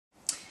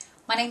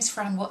My name's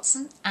Fran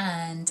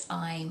and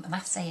I'm a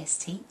Maths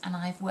AST, and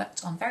I've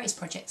worked on various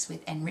projects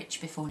with Enrich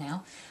before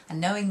now,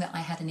 and knowing that I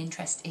had an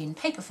interest in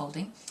paper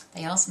folding,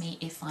 they asked me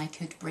if I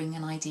could bring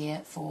an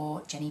idea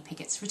for Jenny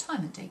Piggott's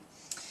retirement do.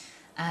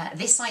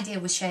 This idea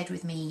was shared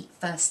with me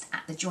first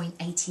at the joint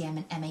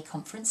ATM and MA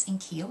conference in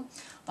Kiel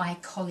by a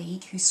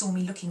colleague who saw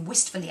me looking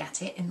wistfully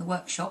at it in the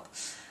workshop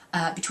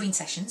between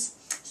sessions.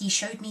 He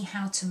showed me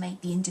how to make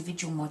the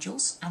individual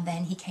modules, and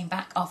then he came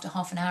back after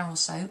half an hour or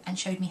so and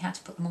showed me how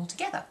to put them all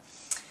together.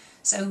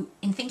 So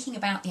in thinking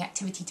about the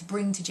activity to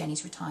bring to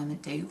Jenny's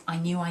retirement do, I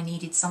knew I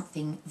needed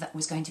something that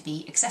was going to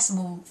be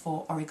accessible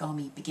for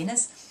origami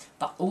beginners,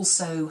 but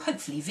also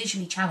hopefully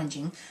visually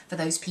challenging for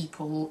those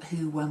people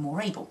who were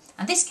more able.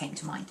 And this came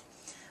to mind.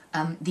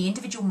 The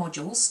individual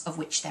modules, of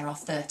which there are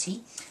 30,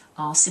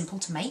 are simple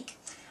to make,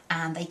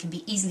 and they can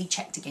be easily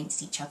checked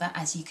against each other,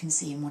 as you can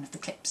see in one of the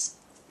clips.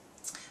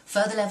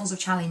 Further levels of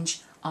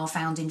challenge are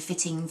found in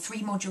fitting 3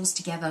 modules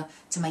together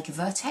to make a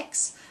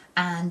vertex,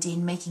 and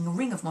in making a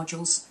ring of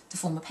modules to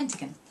form a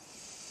pentagon.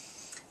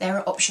 There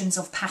are options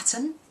of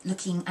pattern,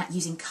 looking at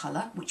using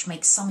colour, which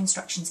makes some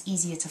instructions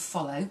easier to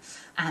follow,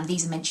 and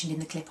these are mentioned in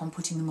the clip on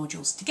putting the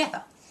modules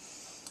together.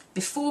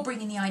 Before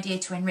bringing the idea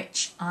to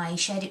Enrich, I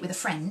shared it with a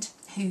friend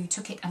who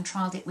took it and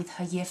trialled it with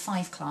her Year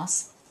 5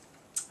 class.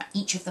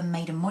 Each of them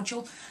made a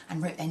module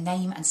and wrote their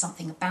name and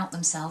something about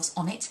themselves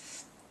on it,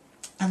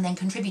 and then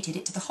contributed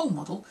it to the whole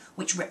model,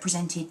 which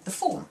represented the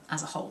form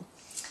as a whole.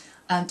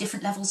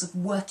 Different levels of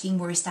working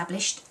were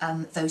established.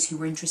 Those who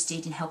were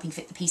interested in helping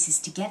fit the pieces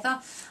together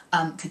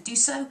could do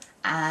so,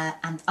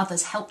 and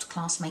others helped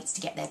classmates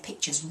to get their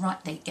pictures right,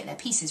 get their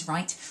pieces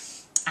right,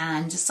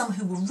 and some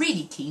who were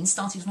really keen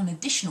started on an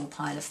additional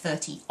pile of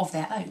 30 of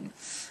their own.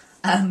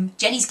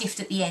 Jenny's gift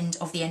at the end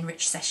of the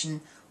Enrich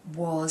session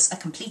was a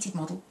completed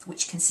model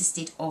which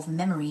consisted of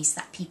memories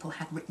that people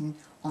had written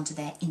onto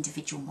their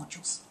individual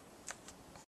modules.